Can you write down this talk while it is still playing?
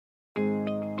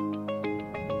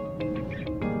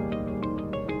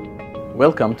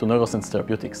Welcome to NeuroSense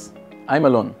Therapeutics. I'm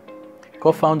Alon,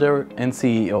 co-founder and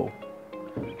CEO.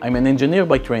 I'm an engineer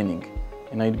by training,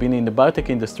 and I've been in the biotech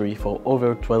industry for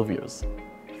over 12 years.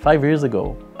 5 years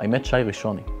ago, I met Shai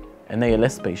Rishoni, an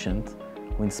ALS patient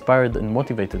who inspired and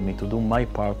motivated me to do my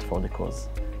part for the cause.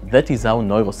 That is how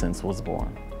NeuroSense was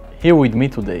born. Here with me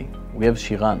today, we have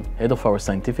Shiran, head of our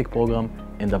scientific program,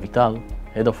 and Avital,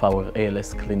 head of our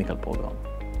ALS clinical program.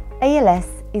 ALS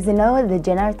is a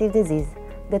neurodegenerative disease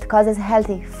that causes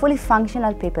healthy, fully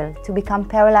functional people to become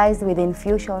paralyzed within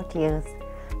few short years,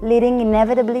 leading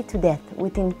inevitably to death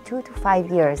within 2 to 5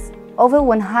 years. Over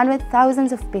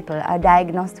 100,000 of people are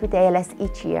diagnosed with ALS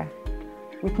each year,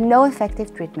 with no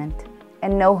effective treatment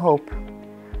and no hope.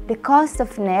 The cost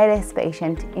of an ALS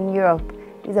patient in Europe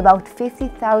is about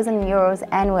 50,000 euros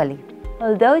annually.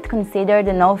 Although it's considered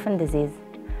an orphan disease,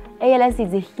 ALS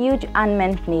is a huge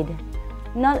unmet need,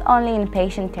 not only in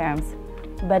patient terms,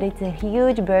 but it's a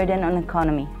huge burden on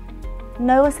economy.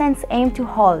 NeuroSense aims to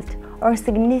halt or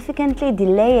significantly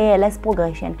delay ALS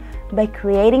progression by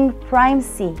creating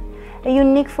PrimeC, a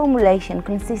unique formulation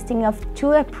consisting of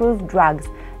 2 approved drugs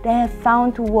that have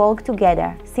found to work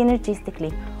together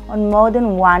synergistically on more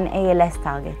than one ALS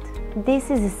target. This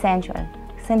is essential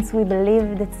since we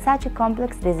believe that such a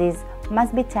complex disease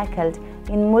must be tackled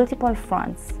in multiple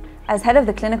fronts. As head of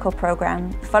the clinical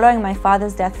program, following my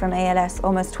father's death from ALS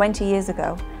almost 20 years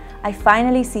ago, I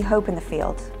finally see hope in the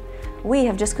field. We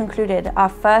have just concluded our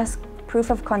first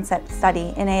proof of concept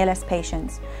study in ALS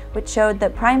patients, which showed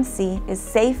that PrimeC is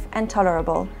safe and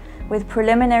tolerable with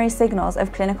preliminary signals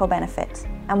of clinical benefit,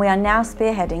 and we are now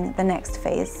spearheading the next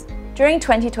phase. During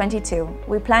 2022,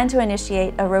 we plan to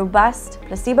initiate a robust,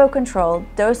 placebo-controlled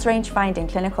dose range finding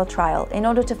clinical trial in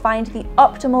order to find the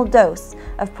optimal dose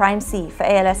of PrimeC for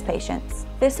ALS patients.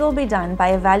 This will be done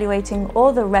by evaluating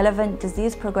all the relevant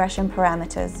disease progression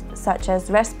parameters, such as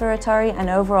respiratory and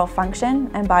overall function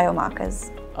and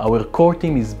biomarkers. Our core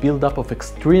team is built up of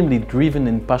extremely driven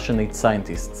and passionate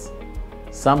scientists,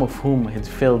 some of whom had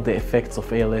felt the effects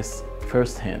of ALS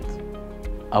firsthand.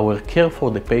 Our care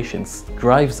for the patients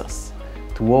drives us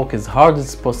to work as hard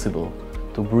as possible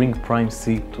to bring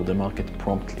PrimeC to the market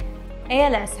promptly.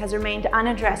 ALS has remained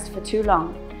unaddressed for too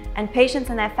long, and patients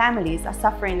and their families are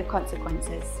suffering the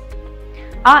consequences.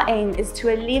 Our aim is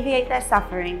to alleviate their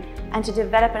suffering and to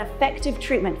develop an effective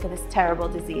treatment for this terrible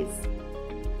disease.